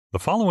The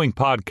following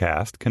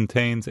podcast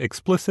contains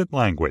explicit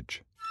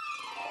language.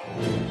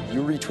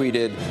 You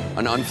retweeted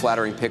an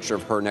unflattering picture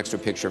of her next to a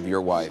picture of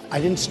your wife. I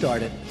didn't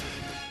start it.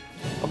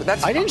 Oh, but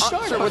that's, I didn't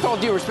start sir, it. with all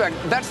due respect,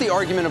 that's the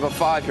argument of a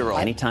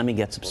 5-year-old. Anytime he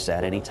gets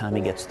upset, anytime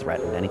he gets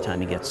threatened,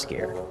 anytime he gets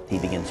scared, he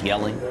begins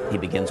yelling, he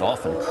begins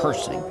often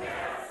cursing.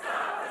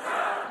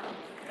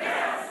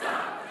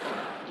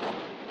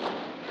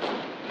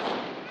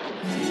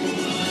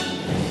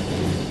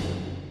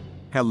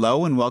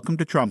 Hello and welcome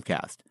to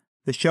Trumpcast,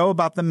 the show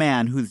about the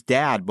man whose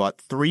dad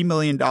bought $3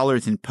 million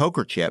in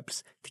poker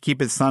chips to keep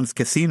his son's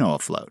casino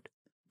afloat,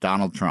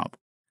 Donald Trump.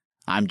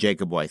 I'm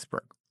Jacob Weisberg.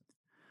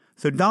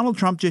 So Donald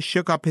Trump just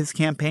shook up his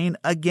campaign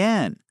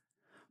again.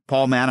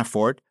 Paul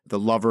Manafort, the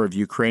lover of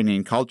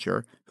Ukrainian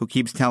culture, who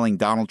keeps telling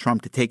Donald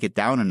Trump to take it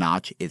down a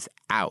notch, is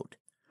out.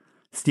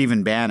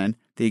 Stephen Bannon,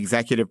 the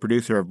executive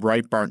producer of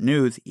Breitbart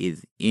News,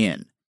 is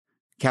in.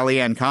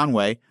 Kellyanne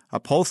Conway, a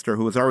pollster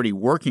who was already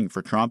working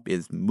for Trump,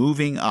 is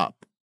moving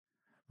up.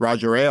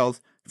 Roger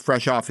Ailes,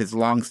 fresh off his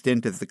long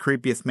stint as the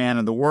creepiest man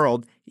in the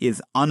world, is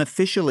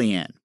unofficially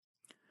in.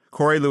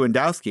 Corey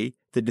Lewandowski,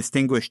 the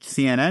distinguished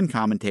CNN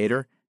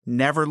commentator,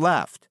 never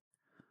left.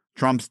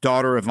 Trump's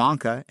daughter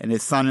Ivanka and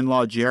his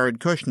son-in-law Jared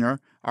Kushner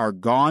are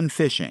gone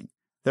fishing.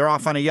 They're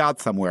off on a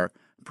yacht somewhere,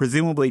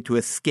 presumably to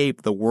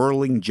escape the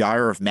whirling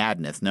gyre of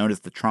madness known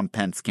as the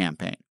Trump-Pence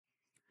campaign.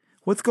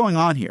 What's going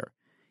on here?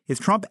 Is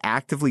Trump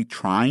actively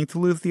trying to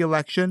lose the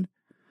election?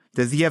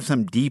 Does he have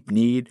some deep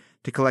need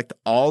to collect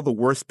all the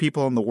worst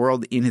people in the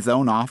world in his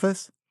own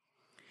office?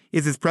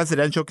 Is his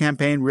presidential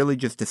campaign really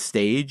just a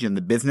stage in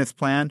the business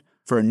plan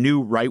for a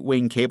new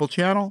right-wing cable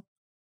channel?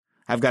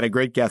 I've got a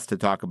great guest to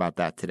talk about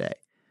that today,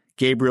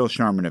 Gabriel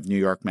Sherman of New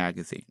York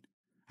Magazine.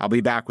 I'll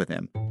be back with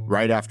him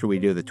right after we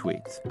do the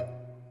tweets.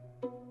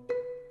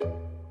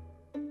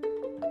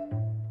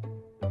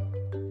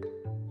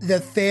 The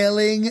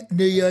failing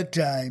New York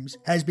Times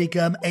has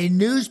become a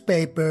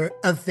newspaper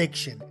of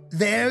fiction.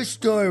 Their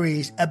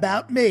stories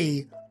about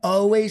me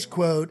always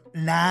quote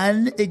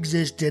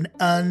non-existent,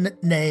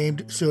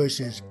 unnamed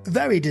sources.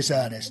 Very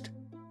dishonest.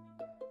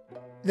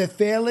 The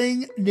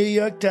failing New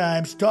York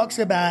Times talks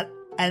about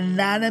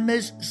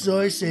anonymous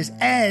sources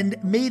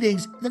and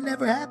meetings that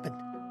never happened.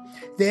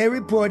 Their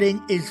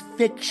reporting is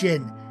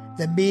fiction.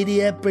 The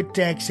media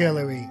protects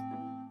Hillary.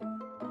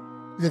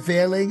 The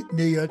failing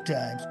New York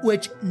Times,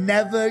 which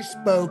never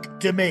spoke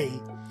to me,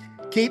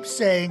 keeps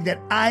saying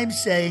that I'm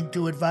saying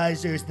to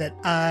advisors that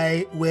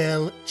I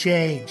will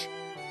change.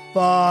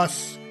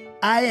 False.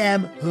 I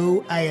am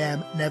who I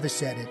am. Never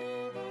said it.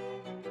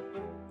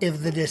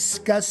 If the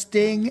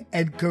disgusting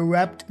and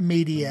corrupt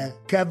media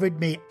covered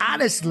me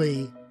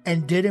honestly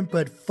and didn't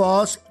put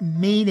false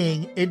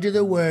meaning into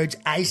the words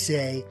I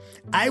say,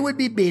 I would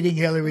be beating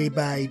Hillary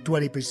by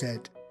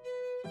 20%.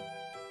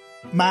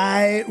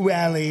 My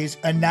rallies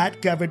are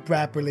not covered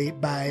properly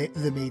by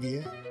the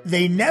media.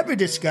 They never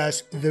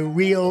discuss the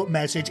real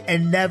message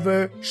and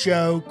never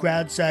show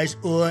crowd size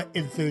or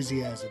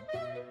enthusiasm.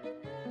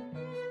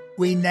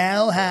 We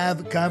now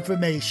have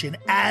confirmation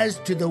as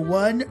to the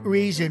one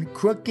reason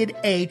Crooked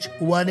H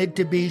wanted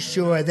to be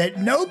sure that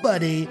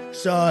nobody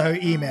saw her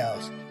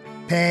emails.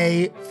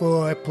 Pay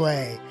for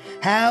play.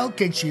 How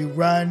can she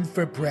run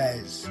for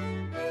prez?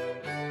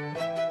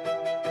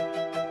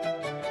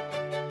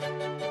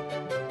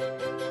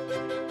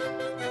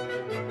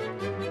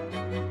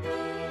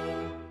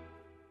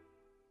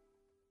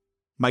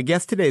 My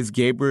guest today is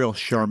Gabriel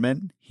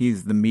Sherman.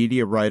 He's the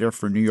media writer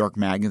for New York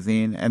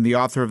Magazine and the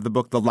author of the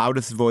book The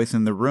Loudest Voice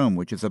in the Room,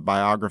 which is a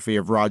biography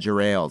of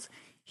Roger Ailes.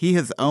 He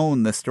has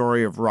owned the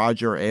story of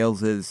Roger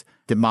Ailes'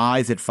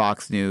 demise at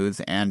Fox News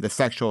and the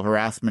sexual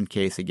harassment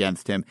case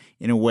against him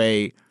in a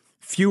way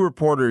few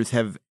reporters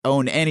have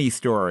owned any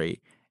story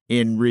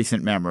in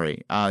recent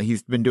memory.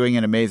 He's been doing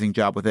an amazing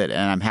job with it,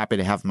 and I'm happy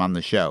to have him on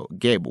the show.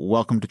 Gabe,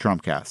 welcome to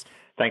Trumpcast.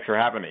 Thanks for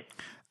having me.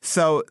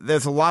 So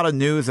there's a lot of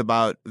news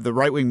about the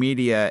right-wing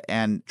media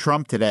and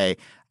Trump today.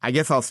 I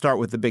guess I'll start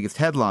with the biggest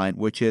headline,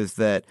 which is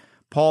that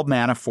Paul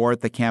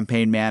Manafort, the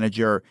campaign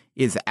manager,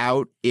 is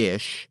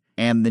out-ish,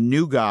 and the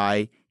new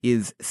guy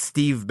is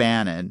Steve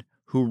Bannon,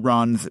 who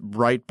runs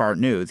Breitbart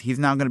News. He's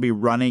now going to be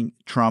running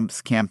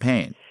Trump's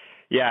campaign.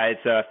 Yeah,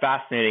 it's a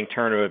fascinating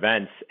turn of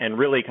events and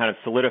really kind of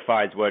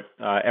solidifies what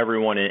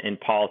everyone in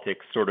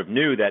politics sort of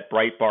knew, that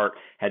Breitbart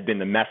had been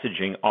the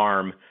messaging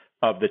arm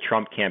of the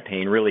Trump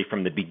campaign really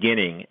from the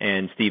beginning.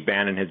 And Steve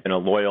Bannon has been a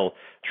loyal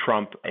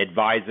Trump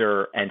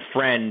advisor and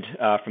friend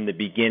from the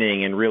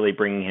beginning, and really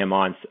bringing him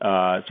on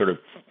sort of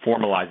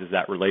formalizes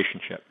that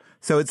relationship.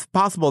 So it's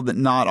possible that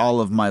not all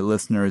of my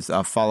listeners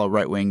follow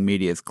right-wing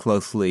media as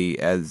closely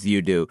as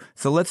you do.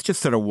 So let's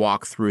just sort of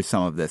walk through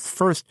some of this.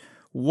 First,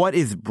 what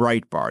is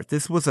Breitbart?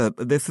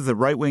 This is a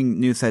right-wing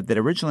news site that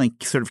originally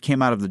sort of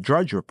came out of the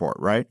Drudge Report,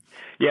 right?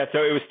 Yeah, so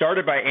it was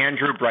started by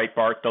Andrew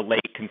Breitbart, the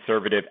late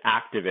conservative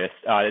activist.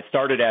 It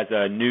started as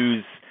a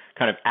news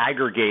kind of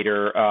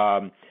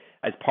aggregator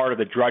as part of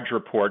the Drudge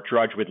Report.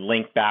 Drudge would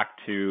link back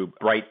to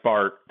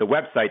Breitbart, the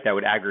website that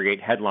would aggregate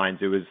headlines.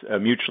 It was a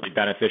mutually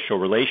beneficial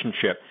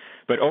relationship.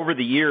 But over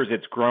the years,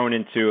 it's grown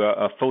into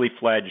a fully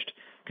fledged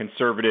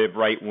conservative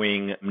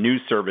right-wing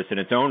news service in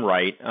its own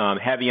right,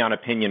 heavy on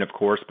opinion, of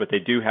course, but they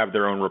do have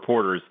their own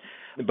reporters.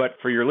 But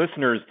for your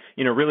listeners,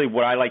 really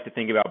what I like to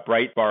think about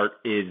Breitbart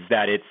is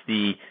that it's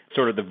the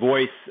sort of the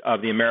voice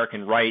of the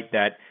American right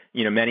that,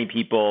 many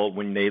people,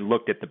 when they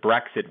looked at the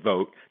Brexit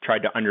vote,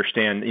 tried to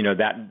understand,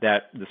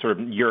 that the sort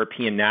of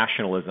European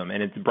nationalism.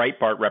 And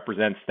Breitbart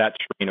represents that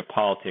strain of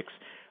politics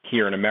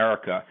here in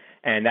America.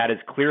 And that is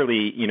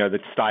clearly, the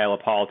style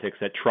of politics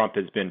that Trump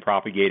has been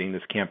propagating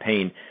this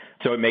campaign.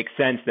 So it makes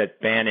sense that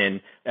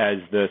Bannon, as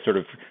the sort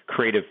of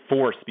creative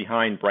force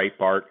behind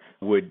Breitbart,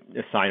 would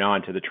sign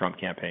on to the Trump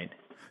campaign.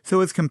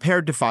 So as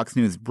compared to Fox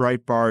News,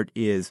 Breitbart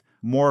is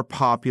more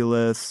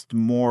populist,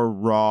 more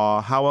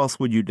raw. How else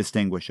would you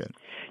distinguish it?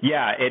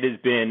 Yeah, it has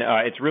been,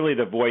 it's really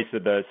the voice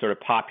of the sort of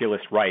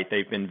populist right.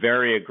 They've been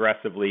very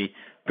aggressively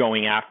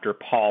going after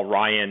Paul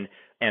Ryan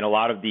and a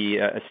lot of the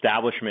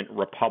establishment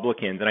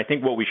Republicans. And I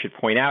think what we should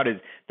point out is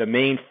the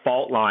main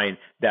fault line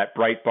that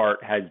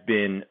Breitbart has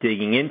been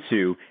digging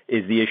into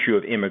is the issue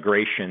of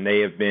immigration.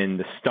 They have been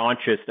the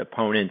staunchest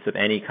opponents of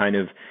any kind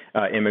of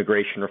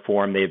immigration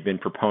reform. They have been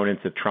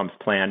proponents of Trump's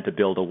plan to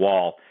build a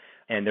wall.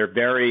 And they're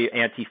very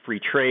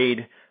anti-free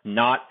trade,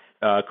 not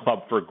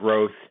Club for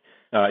Growth,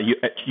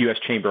 U.S.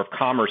 Chamber of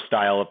Commerce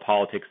style of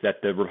politics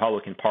that the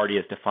Republican Party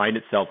has defined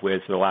itself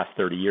with for the last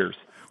 30 years.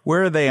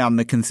 Where are they on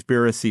the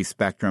conspiracy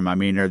spectrum? I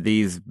mean, are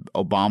these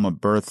Obama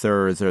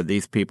birthers? Are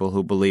these people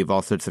who believe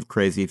all sorts of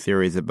crazy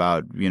theories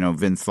about,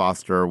 Vince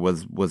Foster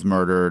was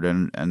murdered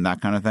and that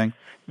kind of thing?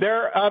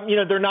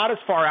 They're not as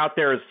far out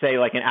there as, say,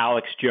 like an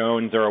Alex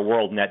Jones or a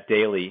World Net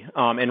Daily.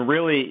 And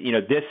really,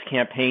 this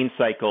campaign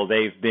cycle,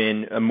 they've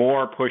been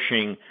more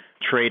pushing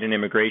trade and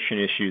immigration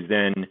issues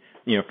than,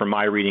 from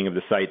my reading of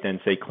the site,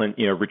 than, say,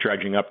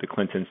 dredging up the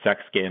Clinton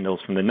sex scandals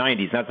from the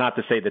 90s. That's not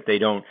to say that they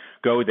don't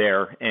go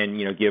there and,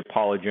 give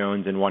Paula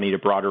Jones and Juanita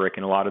Broderick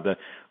and a lot of the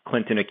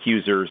Clinton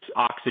accusers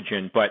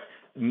oxygen, but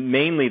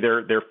mainly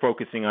they're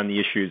focusing on the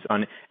issues,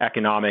 on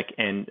economic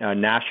and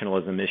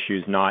nationalism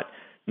issues, not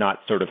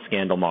sort of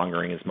scandal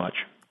mongering as much.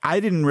 I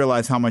didn't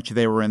realize how much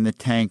they were in the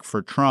tank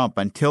for Trump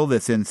until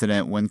this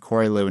incident when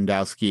Corey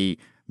Lewandowski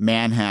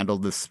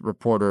manhandled this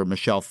reporter,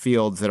 Michelle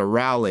Fields, at a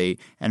rally,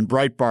 and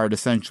Breitbart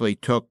essentially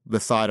took the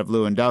side of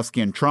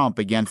Lewandowski and Trump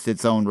against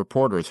its own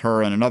reporters,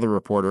 her and another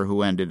reporter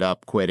who ended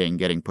up quitting,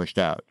 getting pushed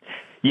out.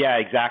 Yeah,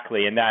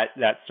 exactly. And that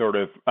sort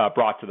of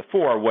brought to the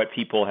fore what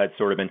people had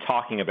sort of been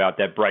talking about,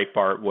 that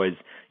Breitbart was,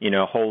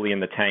 wholly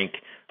in the tank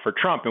for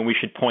Trump. And we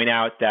should point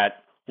out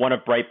that one of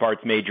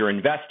Breitbart's major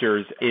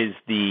investors is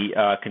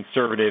the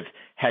conservative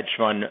hedge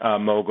fund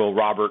mogul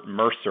Robert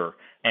Mercer.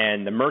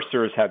 And the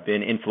Mercers have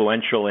been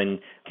influential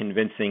in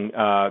convincing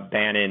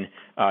Bannon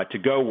to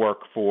go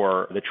work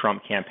for the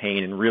Trump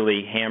campaign and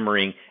really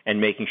hammering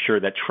and making sure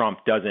that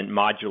Trump doesn't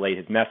modulate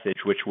his message,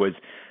 which was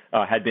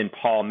had been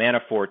Paul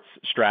Manafort's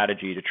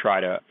strategy to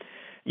try to,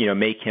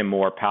 make him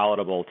more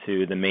palatable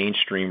to the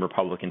mainstream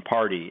Republican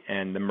Party.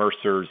 And the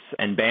Mercers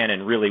and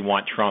Bannon really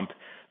want Trump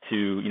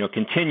to,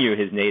 continue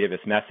his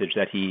nativist message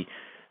that he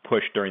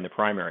pushed during the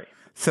primary.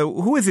 So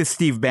who is this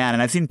Steve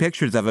Bannon? I've seen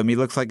pictures of him. He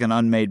looks like an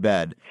unmade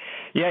bed.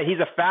 Yeah, he's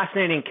a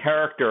fascinating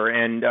character,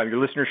 and your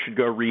listeners should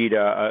go read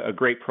a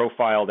great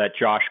profile that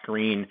Josh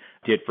Green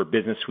did for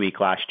Business Week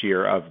last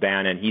year of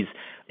Bannon. He's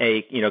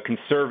a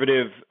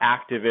conservative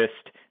activist,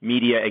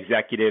 media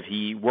executive.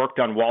 He worked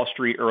on Wall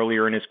Street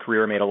earlier in his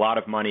career, made a lot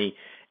of money,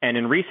 and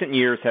in recent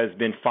years has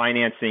been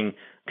financing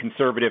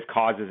conservative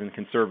causes and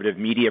conservative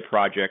media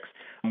projects.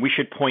 We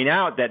should point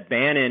out that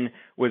Bannon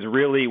was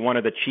really one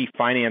of the chief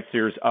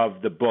financiers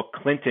of the book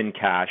Clinton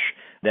Cash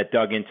that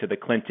dug into the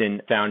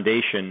Clinton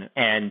Foundation.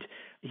 And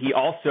he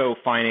also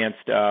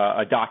financed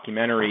a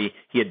documentary.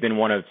 He had been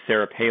one of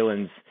Sarah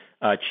Palin's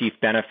chief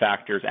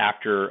benefactors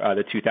after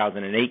the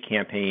 2008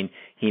 campaign.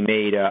 He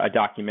made a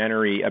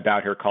documentary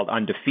about her called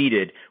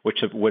Undefeated, which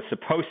was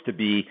supposed to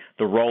be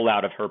the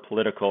rollout of her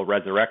political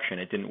resurrection.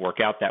 It didn't work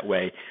out that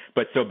way.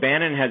 But so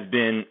Bannon has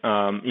been,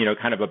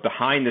 kind of a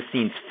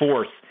behind-the-scenes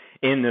force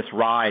in this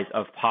rise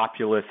of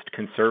populist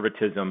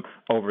conservatism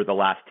over the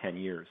last 10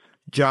 years.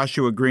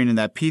 Joshua Green, in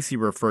that piece he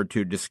referred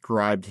to,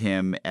 described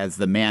him as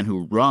the man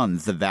who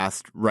runs the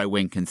vast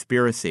right-wing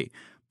conspiracy.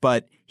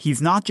 But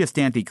he's not just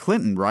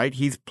anti-Clinton, right?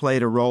 He's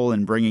played a role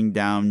in bringing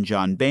down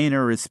John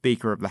Boehner as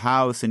Speaker of the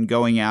House and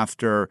going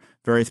after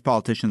various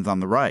politicians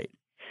on the right.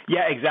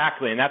 Yeah,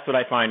 exactly. And that's what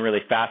I find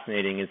really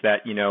fascinating is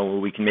that,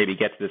 we can maybe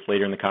get to this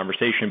later in the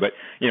conversation, but,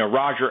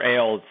 Roger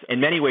Ailes in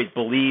many ways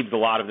believes a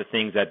lot of the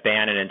things that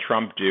Bannon and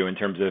Trump do in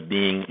terms of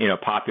being,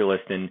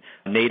 populist and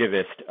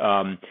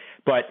nativist.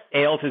 But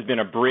Ailes has been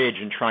a bridge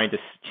in trying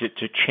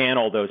to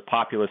channel those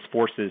populist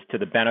forces to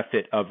the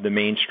benefit of the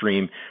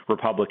mainstream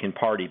Republican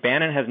Party.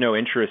 Bannon has no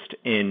interest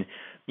in,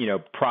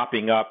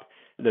 propping up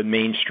the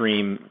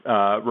mainstream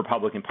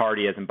Republican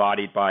Party as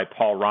embodied by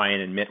Paul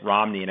Ryan and Mitt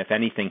Romney. And if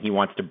anything, he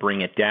wants to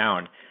bring it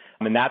down.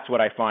 And that's what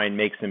I find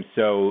makes him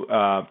so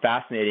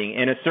fascinating.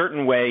 In a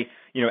certain way,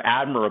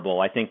 admirable.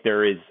 I think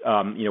there is,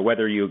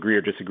 whether you agree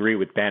or disagree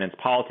with Bannon's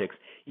politics,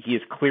 he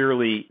is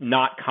clearly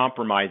not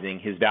compromising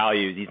his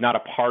values. He's not a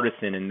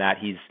partisan in that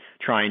he's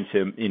trying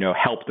to,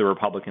 help the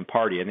Republican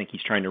Party. I think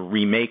he's trying to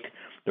remake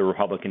the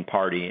Republican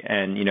Party.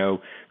 And,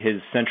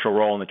 his central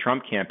role in the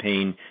Trump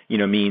campaign,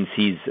 means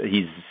he's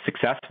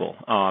successful.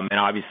 And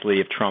obviously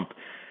if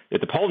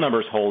the poll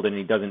numbers hold and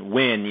he doesn't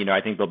win,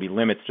 I think there'll be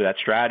limits to that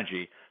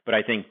strategy. But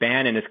I think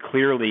Bannon is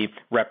clearly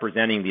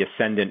representing the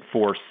ascendant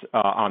force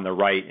on the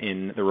right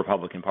in the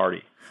Republican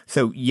Party.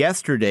 So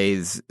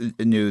yesterday's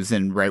news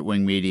in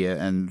right-wing media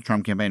and the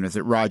Trump campaign was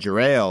that Roger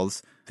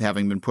Ailes,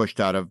 having been pushed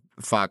out of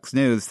Fox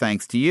News,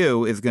 thanks to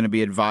you, is going to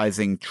be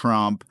advising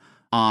Trump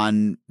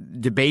on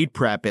debate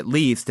prep at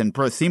least, and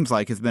seems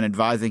like has been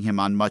advising him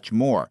on much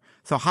more.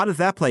 So how does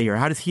that play here?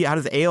 How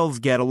does Ailes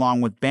get along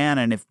with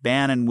Bannon if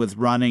Bannon was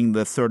running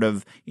the sort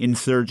of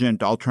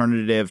insurgent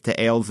alternative to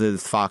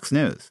Ailes's Fox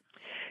News?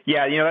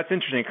 Yeah, that's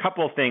interesting. A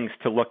couple of things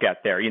to look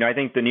at there. I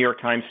think the New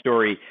York Times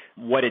story,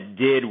 what it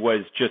did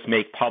was just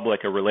make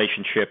public a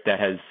relationship that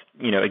has,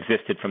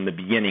 existed from the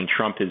beginning.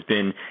 Trump has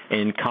been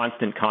in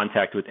constant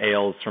contact with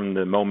Ailes from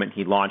the moment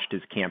he launched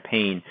his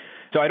campaign.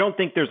 So I don't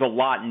think there's a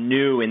lot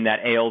new in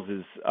that Ailes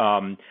is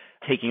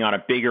taking on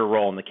a bigger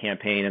role in the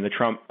campaign. And the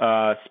Trump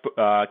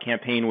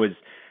campaign was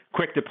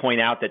quick to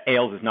point out that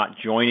Ailes is not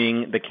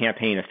joining the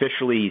campaign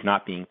officially. He's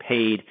not being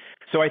paid.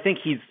 So I think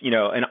he's,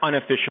 an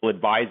unofficial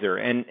advisor.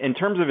 And in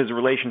terms of his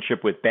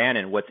relationship with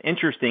Bannon, what's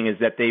interesting is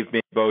that they've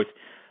been both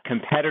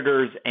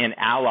competitors and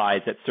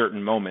allies at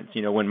certain moments.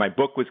 When my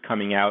book was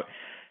coming out,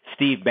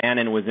 Steve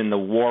Bannon was in the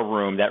war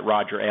room that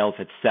Roger Ailes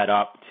had set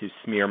up to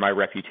smear my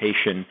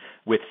reputation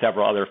with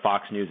several other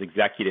Fox News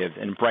executives.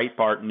 And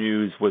Breitbart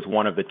News was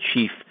one of the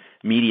chief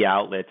media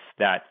outlets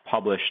that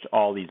published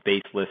all these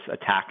baseless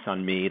attacks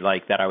on me,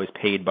 like that I was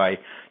paid by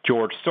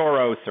George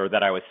Soros or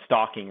that I was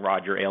stalking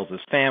Roger Ailes'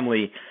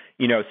 family.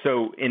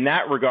 So in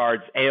that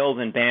regards, Ailes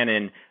and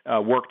Bannon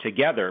work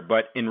together.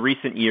 But in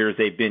recent years,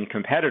 they've been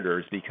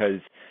competitors because,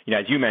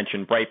 as you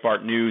mentioned,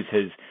 Breitbart News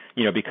has,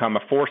 become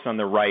a force on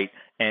the right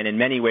and in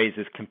many ways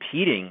is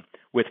competing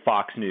with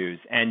Fox News.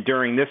 And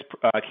during this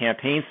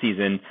campaign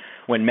season,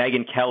 when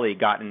Megyn Kelly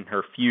got into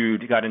her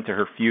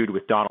feud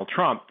with Donald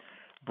Trump,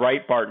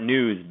 Breitbart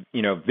News,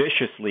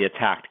 viciously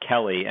attacked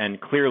Kelly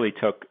and clearly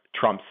took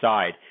Trump's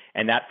side.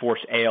 And that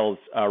forced Ailes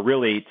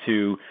really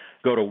to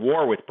go to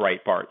war with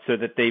Breitbart, so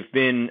that they've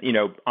been,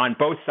 on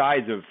both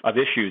sides of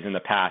issues in the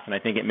past. And I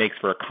think it makes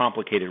for a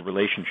complicated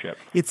relationship.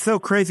 It's so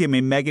crazy. I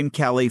mean, Megyn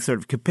Kelly sort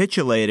of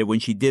capitulated when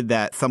she did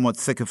that somewhat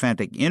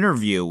sycophantic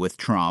interview with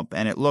Trump.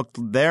 And it looked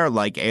there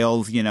like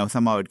Ailes,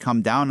 somehow had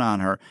come down on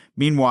her.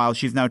 Meanwhile,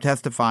 she's now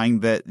testifying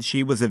that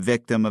she was a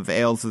victim of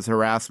Ailes'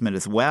 harassment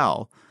as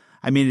well.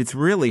 I mean, it's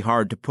really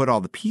hard to put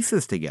all the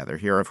pieces together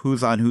here of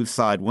who's on whose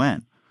side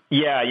when.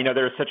 Yeah,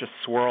 there's such a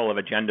swirl of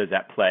agendas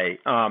at play.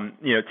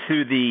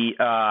 To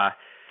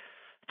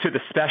the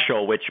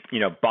special, which,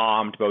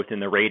 bombed both in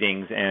the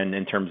ratings and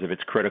in terms of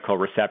its critical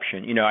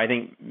reception. I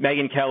think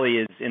Megyn Kelly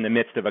is in the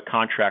midst of a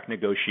contract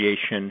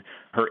negotiation.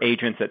 Her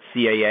agents at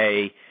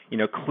CAA,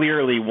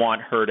 clearly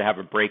want her to have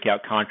a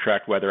breakout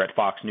contract, whether at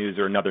Fox News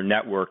or another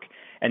network.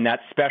 And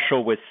that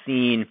special was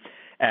seen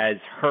as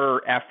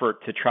her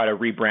effort to try to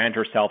rebrand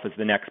herself as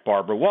the next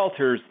Barbara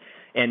Walters.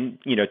 And,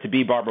 to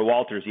be Barbara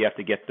Walters, you have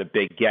to get the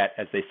big get,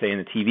 as they say in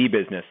the TV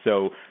business.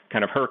 So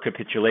kind of her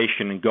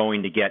capitulation and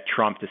going to get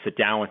Trump to sit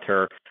down with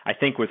her, I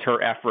think was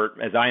her effort,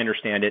 as I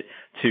understand it,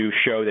 to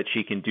show that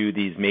she can do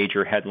these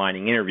major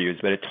headlining interviews.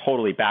 But it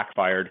totally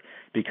backfired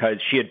because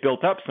she had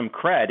built up some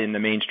cred in the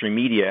mainstream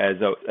media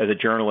as a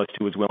journalist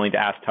who was willing to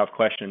ask tough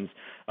questions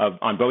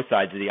on both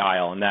sides of the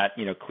aisle. And that,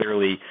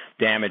 clearly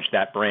damaged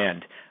that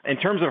brand. In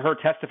terms of her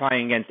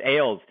testifying against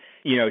Ailes,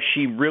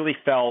 she really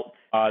felt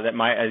that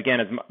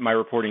as my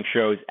reporting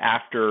shows,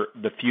 after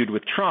the feud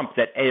with Trump,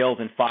 that Ailes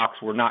and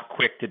Fox were not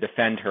quick to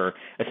defend her,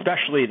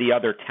 especially the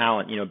other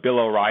talent. Bill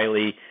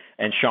O'Reilly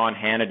and Sean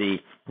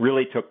Hannity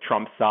really took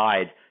Trump's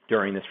side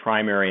during this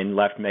primary and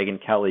left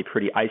Megyn Kelly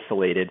pretty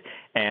isolated.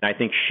 And I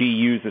think she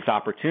used this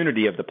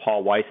opportunity of the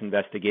Paul Weiss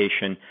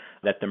investigation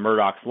that the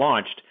Murdochs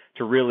launched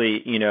to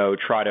really,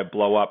 try to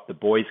blow up the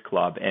boys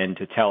club and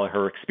to tell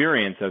her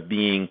experience of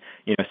being,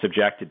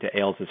 subjected to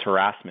Ailes'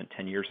 harassment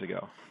 10 years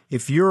ago.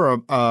 If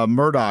you're a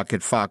Murdoch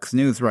at Fox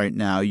News right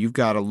now, you've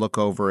got to look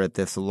over at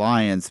this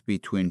alliance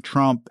between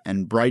Trump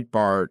and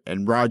Breitbart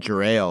and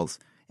Roger Ailes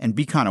and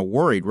be kind of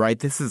worried, right?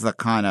 This is a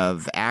kind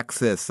of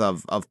axis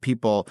of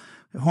people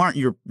who aren't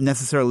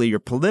necessarily your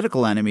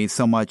political enemies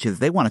so much as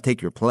they want to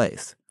take your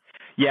place.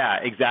 Yeah,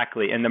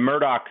 exactly. And the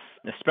Murdochs,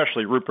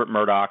 especially Rupert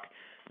Murdoch,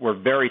 were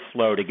very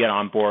slow to get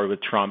on board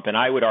with Trump. And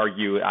I would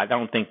argue, I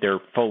don't think they're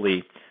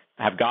fully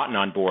have gotten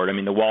on board. I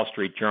mean, the Wall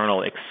Street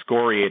Journal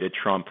excoriated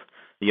Trump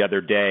the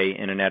other day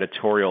in an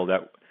editorial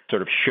that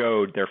sort of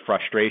showed their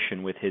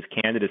frustration with his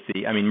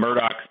candidacy. I mean,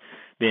 Murdoch's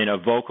been a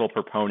vocal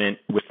proponent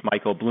with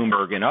Michael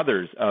Bloomberg and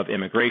others of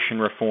immigration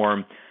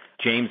reform.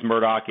 James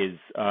Murdoch is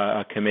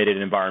a committed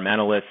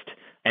environmentalist.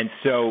 And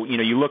so,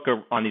 you look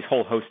on these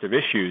whole host of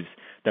issues,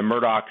 the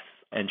Murdochs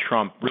and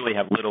Trump really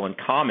have little in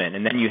common.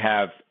 And then you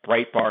have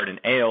Breitbart and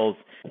Ailes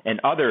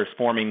and others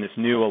forming this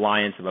new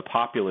alliance of a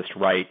populist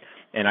right.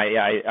 And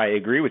I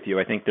agree with you.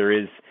 I think there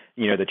is,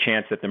 the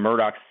chance that the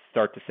Murdochs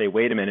start to say,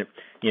 wait a minute,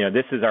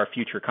 this is our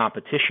future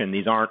competition.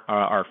 These aren't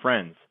our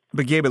friends.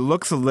 But Gabe, it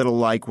looks a little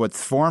like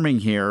what's forming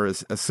here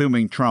is,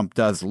 assuming Trump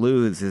does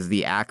lose, is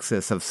the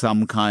axis of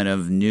some kind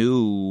of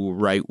new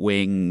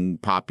right-wing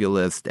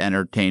populist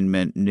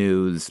entertainment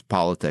news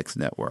politics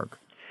network.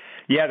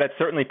 Yeah, that's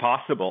certainly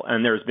possible.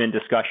 And there's been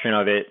discussion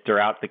of it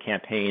throughout the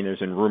campaign. There's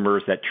been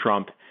rumors that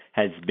Trump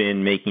has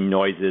been making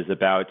noises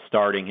about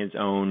starting his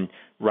own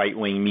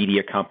right-wing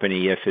media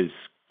company if his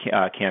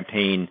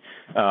campaign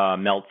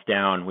melts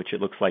down, which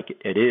it looks like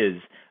it is.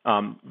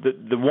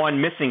 The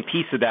one missing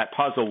piece of that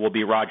puzzle will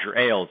be Roger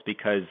Ailes,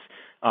 because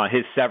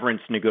his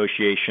severance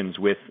negotiations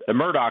with the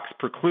Murdochs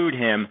preclude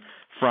him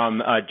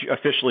from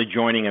officially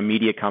joining a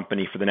media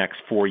company for the next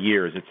 4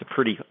 years. It's a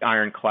pretty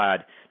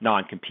ironclad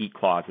non-compete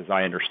clause, as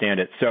I understand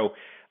it. So,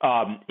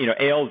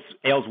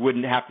 Ailes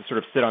wouldn't have to sort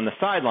of sit on the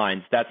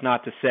sidelines. That's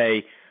not to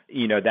say,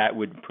 that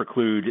would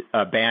preclude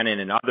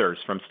Bannon and others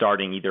from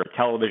starting either a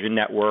television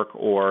network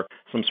or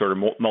some sort of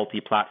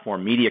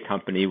multi-platform media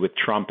company with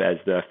Trump as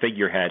the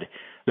figurehead.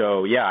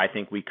 So, yeah, I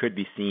think we could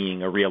be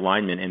seeing a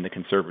realignment in the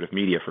conservative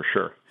media for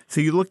sure.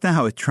 So you look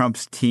now at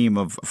Trump's team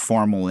of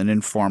formal and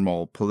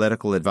informal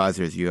political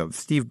advisors. You have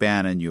Steve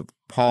Bannon, you have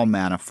Paul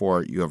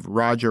Manafort, you have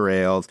Roger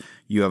Ailes,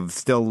 you have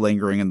still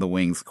lingering in the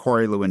wings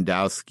Corey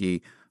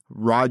Lewandowski,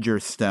 Roger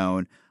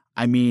Stone.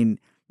 I mean,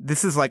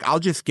 this is like, I'll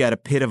just get a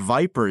pit of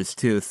vipers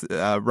to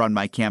run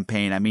my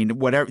campaign. I mean,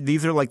 whatever.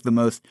 These are like the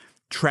most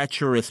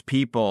treacherous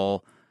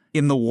people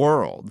in the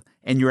world.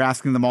 And you're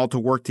asking them all to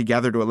work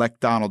together to elect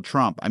Donald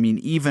Trump. I mean,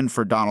 even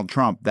for Donald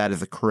Trump, that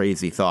is a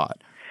crazy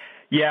thought.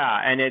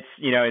 Yeah, and it's,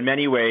 in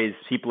many ways,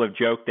 people have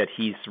joked that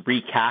he's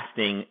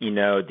recasting,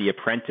 The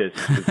Apprentice,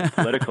 his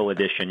political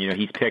edition.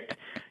 He's picked,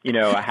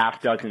 a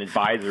half dozen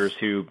advisors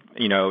who,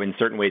 in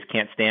certain ways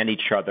can't stand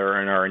each other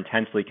and are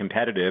intensely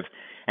competitive,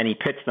 and he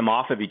pits them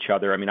off of each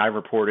other. I mean, I've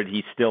reported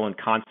he's still in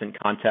constant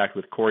contact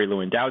with Corey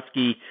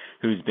Lewandowski,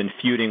 who's been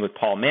feuding with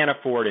Paul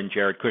Manafort and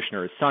Jared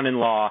Kushner, his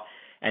son-in-law.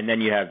 And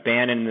then you have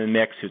Bannon in the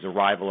mix, who's a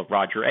rival of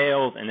Roger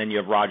Ailes. And then you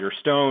have Roger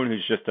Stone,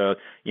 who's just a,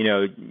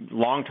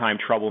 longtime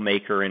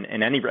troublemaker in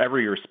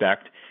every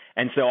respect.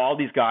 And so all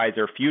these guys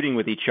are feuding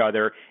with each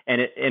other. And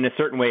in a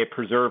certain way, it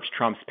preserves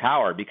Trump's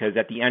power, because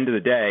at the end of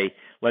the day,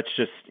 let's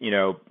just,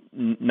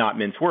 not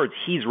mince words.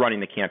 He's running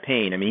the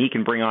campaign. I mean, he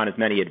can bring on as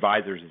many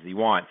advisors as he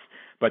wants.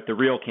 But the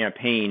real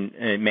campaign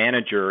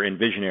manager and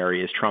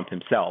visionary is Trump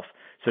himself.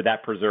 So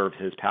that preserves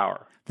his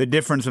power. The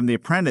difference from The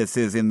Apprentice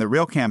is in the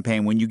real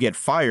campaign, when you get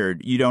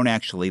fired, you don't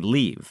actually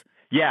leave.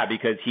 Yeah,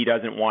 because he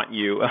doesn't want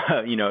you,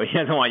 he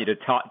doesn't want you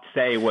to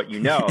say what you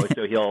know.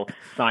 So he'll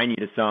sign you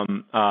to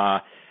some,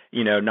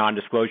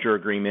 non-disclosure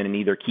agreement and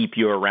either keep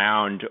you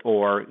around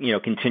or,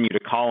 continue to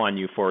call on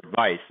you for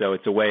advice. So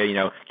it's a way,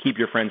 keep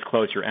your friends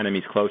close, your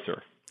enemies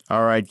closer.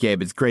 All right,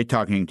 Gabe, it's great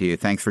talking to you.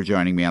 Thanks for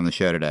joining me on the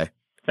show today.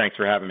 Thanks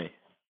for having me.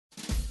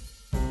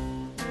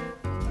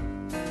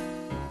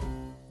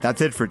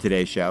 That's it for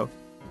today's show.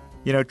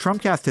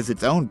 Trumpcast has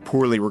its own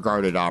poorly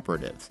regarded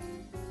operatives.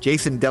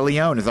 Jason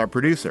DeLeon is our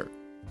producer.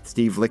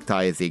 Steve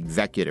Lichtai is the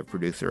executive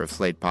producer of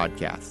Slate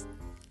Podcasts.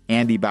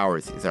 Andy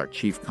Bowers is our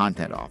chief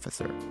content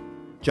officer.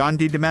 John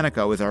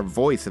DiDomenico is our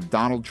voice of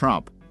Donald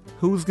Trump.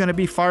 Who's going to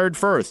be fired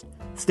first?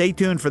 Stay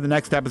tuned for the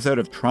next episode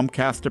of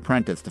Trumpcast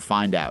Apprentice to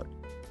find out.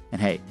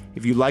 And hey,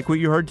 if you like what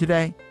you heard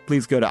today,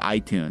 please go to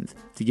iTunes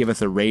to give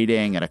us a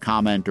rating and a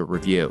comment or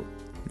review.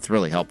 It's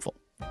really helpful.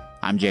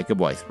 I'm Jacob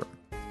Weisberg.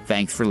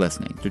 Thanks for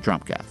listening to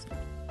Trumpcast.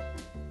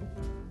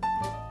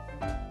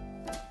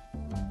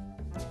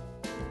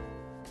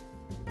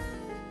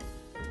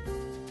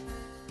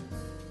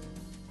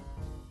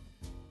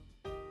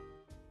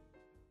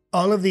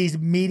 All of these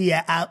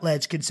media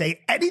outlets can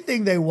say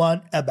anything they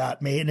want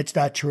about me, and it's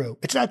not true.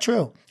 It's not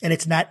true. And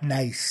it's not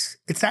nice.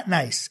 It's not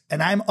nice.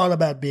 And I'm all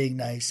about being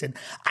nice. And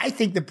I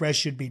think the press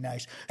should be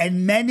nice.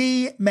 And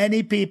many,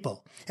 many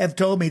people have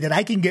told me that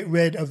I can get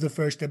rid of the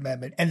First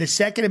Amendment and the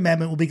Second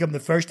Amendment will become the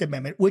First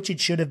Amendment, which it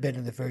should have been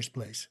in the first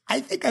place.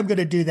 I think I'm going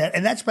to do that.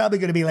 And that's probably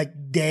going to be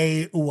like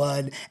day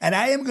one. And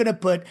I am going to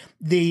put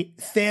the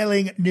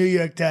failing New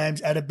York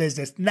Times out of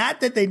business.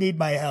 Not that they need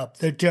my help.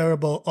 They're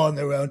terrible on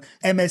their own.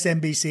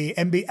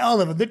 MSNBC,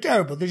 all of them, they're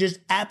terrible. They're just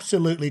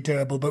absolutely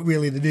terrible. But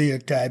really, the New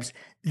York Times,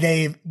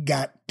 they've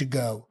got to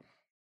go.